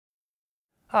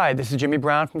Hi, this is Jimmy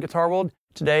Brown from Guitar World.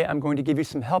 Today I'm going to give you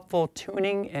some helpful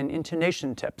tuning and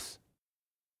intonation tips.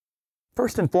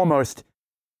 First and foremost,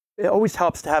 it always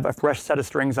helps to have a fresh set of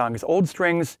strings on, because old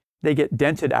strings, they get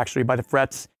dented actually by the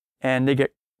frets, and they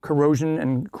get corrosion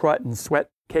and crud and sweat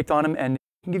caked on them, and it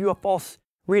can give you a false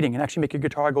reading and actually make your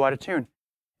guitar go out of tune.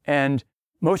 And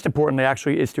most importantly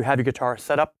actually is to have your guitar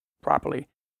set up properly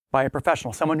by a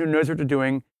professional, someone who knows what they're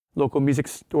doing, local music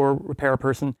store repair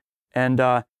person,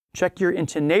 and check your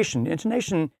intonation.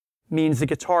 Intonation means the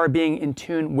guitar being in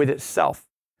tune with itself,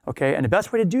 okay? And the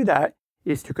best way to do that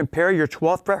is to compare your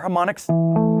 12th fret harmonics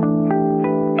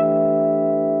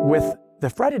with the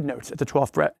fretted notes at the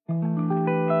 12th fret.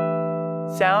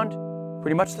 Sound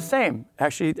pretty much the same,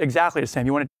 actually exactly the same.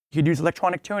 You could use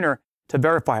electronic tuner to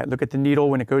verify it. Look at the needle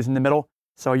when it goes in the middle.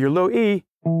 So your low E,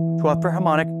 12th fret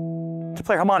harmonic, to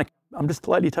play harmonic, I'm just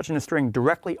lightly touching the string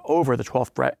directly over the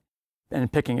 12th fret and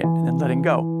picking it and then letting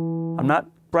go. I'm not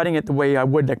fretting it the way I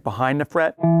would like behind the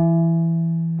fret.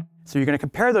 So you're going to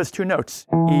compare those two notes,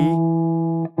 E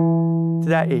to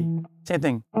that E. Same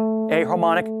thing, A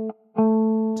harmonic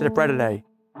to the fretted A,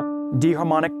 D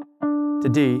harmonic to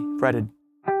D fretted,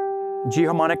 G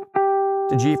harmonic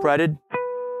to G fretted,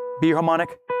 B harmonic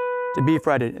to B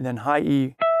fretted, and then high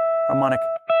E harmonic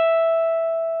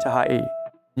to high E.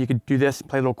 You could do this,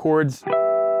 play little chords,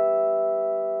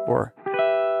 or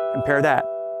compare that.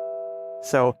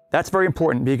 So that's very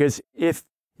important, because if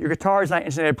your guitar is not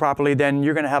intonated properly, then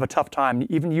you're going to have a tough time.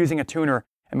 Even using a tuner,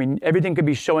 I mean, everything could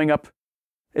be showing up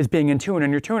as being in tune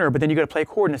on your tuner, but then you got to play a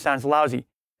chord and it sounds lousy.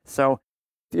 So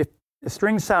if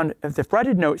the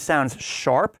fretted note sounds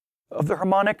sharp of the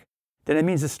harmonic, then it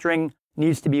means the string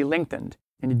needs to be lengthened.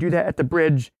 And you do that at the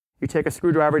bridge. You take a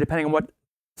screwdriver, depending on what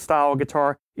style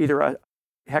guitar, either a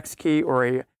hex key or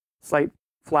a slight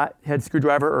flat head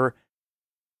screwdriver or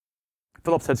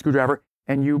Phillips head screwdriver,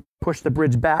 and you push the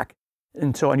bridge back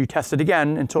and you test it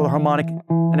again until the harmonic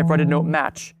and the fretted note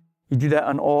match. You do that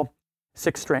on all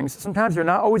 6 strings. Sometimes they're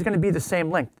not always going to be the same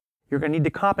length. You're going to need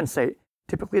to compensate.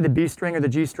 Typically the B string or the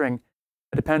G string,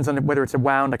 it depends on whether it's a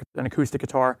wound, like an acoustic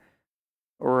guitar,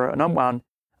 or an unwound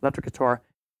electric guitar.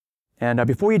 And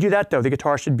before you do that though, the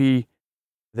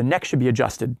neck should be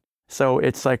adjusted. So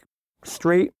it's like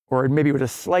straight, or maybe with a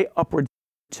slight upward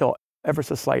tilt, ever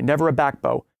so slight, never a back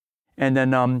bow. And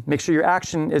then make sure your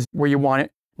action is where you want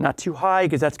it, not too high,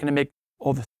 because that's going to make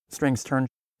all the strings turn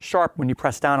sharp when you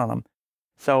press down on them.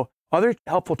 So other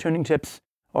helpful tuning tips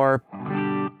are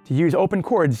to use open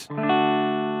chords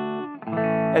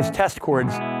as test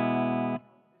chords.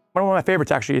 One of my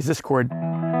favorites actually is this chord.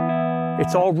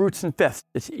 It's all roots and fifths.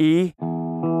 It's E.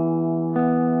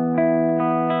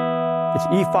 It's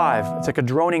E5. It's like a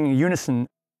droning unison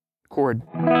chord.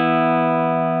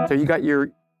 So you got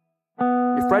your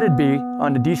fretted B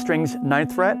on the D string's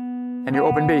 9th fret and your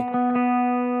open B.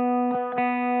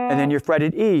 And then your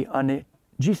fretted E on the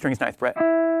G string's 9th fret.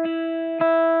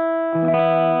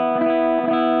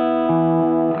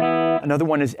 Another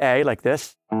one is A, like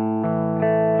this.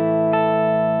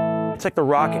 It's like the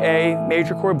rock A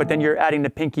major chord, but then you're adding the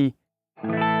pinky.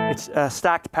 It's a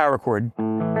stacked power chord.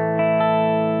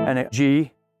 And a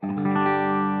G,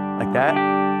 like that.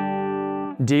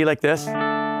 D like this.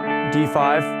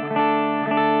 D5.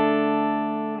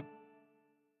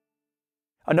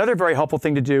 Another very helpful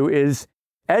thing to do is,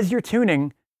 as you're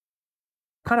tuning,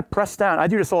 kind of press down. I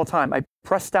do this all the time. I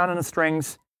press down on the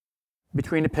strings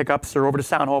between the pickups or over the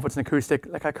sound hole if it's an acoustic,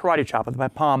 like a karate chop with my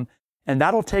palm, and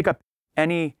that'll take up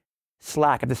any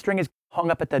slack. If the string is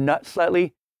hung up at the nut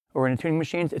slightly, or in the tuning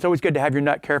machines, it's always good to have your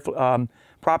nut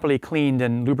properly cleaned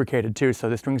and lubricated too, so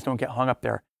the strings don't get hung up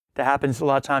there. That happens a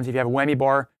lot of times if you have a whammy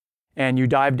bar and you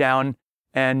dive down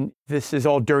and this is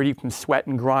all dirty from sweat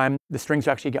and grime, the strings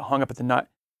actually get hung up at the nut.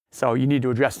 So you need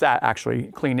to address that,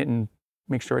 actually clean it and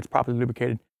make sure it's properly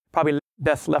lubricated. Probably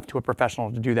best left to a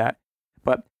professional to do that.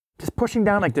 But just pushing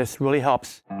down like this really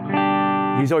helps.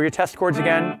 Use all your test chords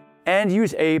again, and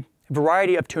use a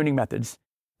variety of tuning methods.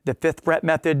 The 5th fret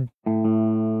method,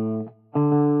 where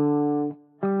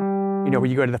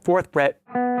you go to the 4th fret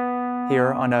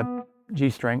here on a G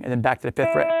string, and then back to the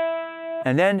 5th fret.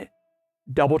 And then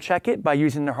double check it by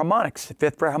using the harmonics. The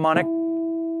 5th fret harmonic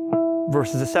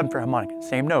versus the 7th fret harmonic.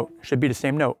 Same note, should be the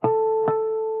same note.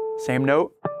 Same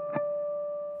note.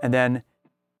 And then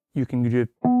you can do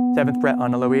 7th fret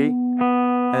on the low E,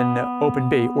 and then the open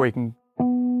B, or you can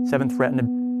 7th fret on the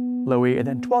low E, and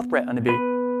then 12th fret on the B.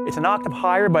 It's an octave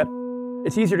higher, but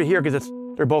it's easier to hear because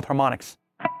they're both harmonics.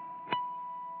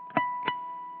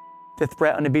 5th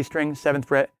fret on the B string, 7th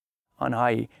fret on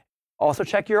high E. Also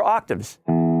check your octaves.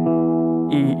 E,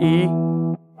 E,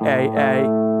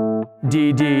 A,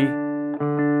 D, D,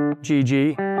 G,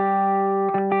 G,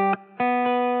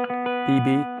 B,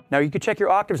 B. Now you could check your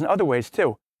octaves in other ways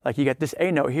too. Like you get this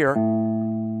A note here.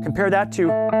 Compare that to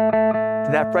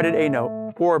that fretted A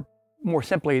note, or more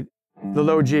simply, the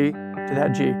low G to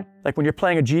that G. Like when you're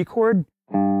playing a G chord,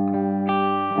 listen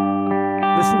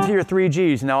to your 3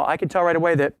 Gs. Now I can tell right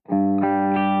away that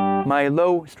my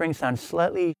low string sounds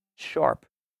slightly sharp.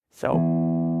 So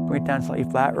bring it down slightly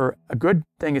flat, or a good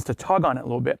thing is to tug on it a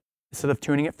little bit instead of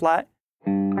tuning it flat.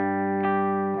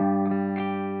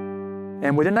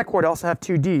 And within that chord I also have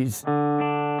 2 Ds.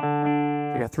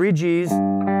 I got 3 Gs,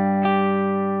 and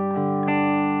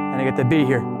I get the B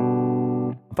here.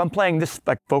 If I'm playing this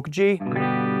like folk G,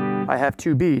 I have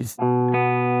 2 Bs.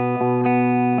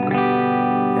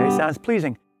 Okay, sounds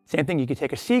pleasing. Same thing, you could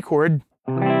take a C chord.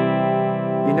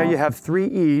 You know you have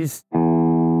 3 Es,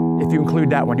 if you include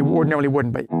that one. You ordinarily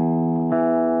wouldn't, but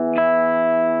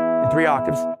in 3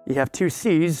 octaves, you have 2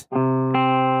 Cs.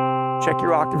 Check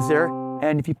your octaves there,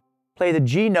 and if you play the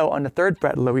G note on the 3rd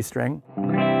fret low E string,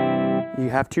 you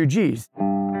have 2 Gs.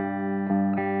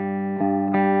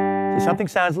 See, something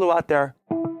sounds a little out there.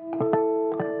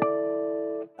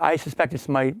 I suspect it's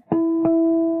my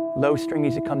low string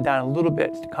needs to come down a little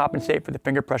bit to compensate for the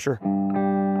finger pressure.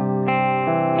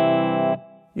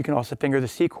 You can also finger the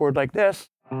C chord like this.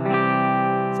 So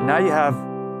now you have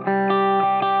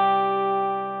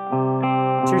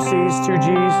 2 Cs, 2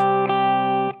 Gs.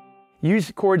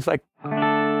 Use chords like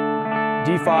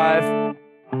D5,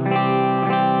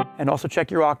 and also check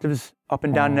your octaves up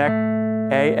and down neck.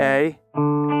 A, A,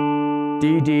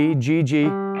 D, D, G, G.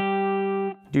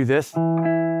 Do this.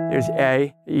 There's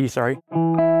A, E, sorry.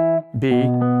 B,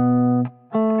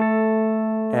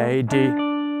 A, D.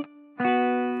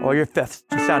 All your fifths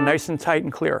to sound nice and tight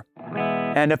and clear.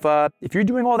 And if you're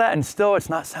doing all that and still it's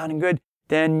not sounding good,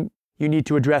 then you need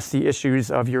to address the issues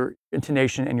of your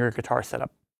intonation and your guitar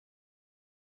setup.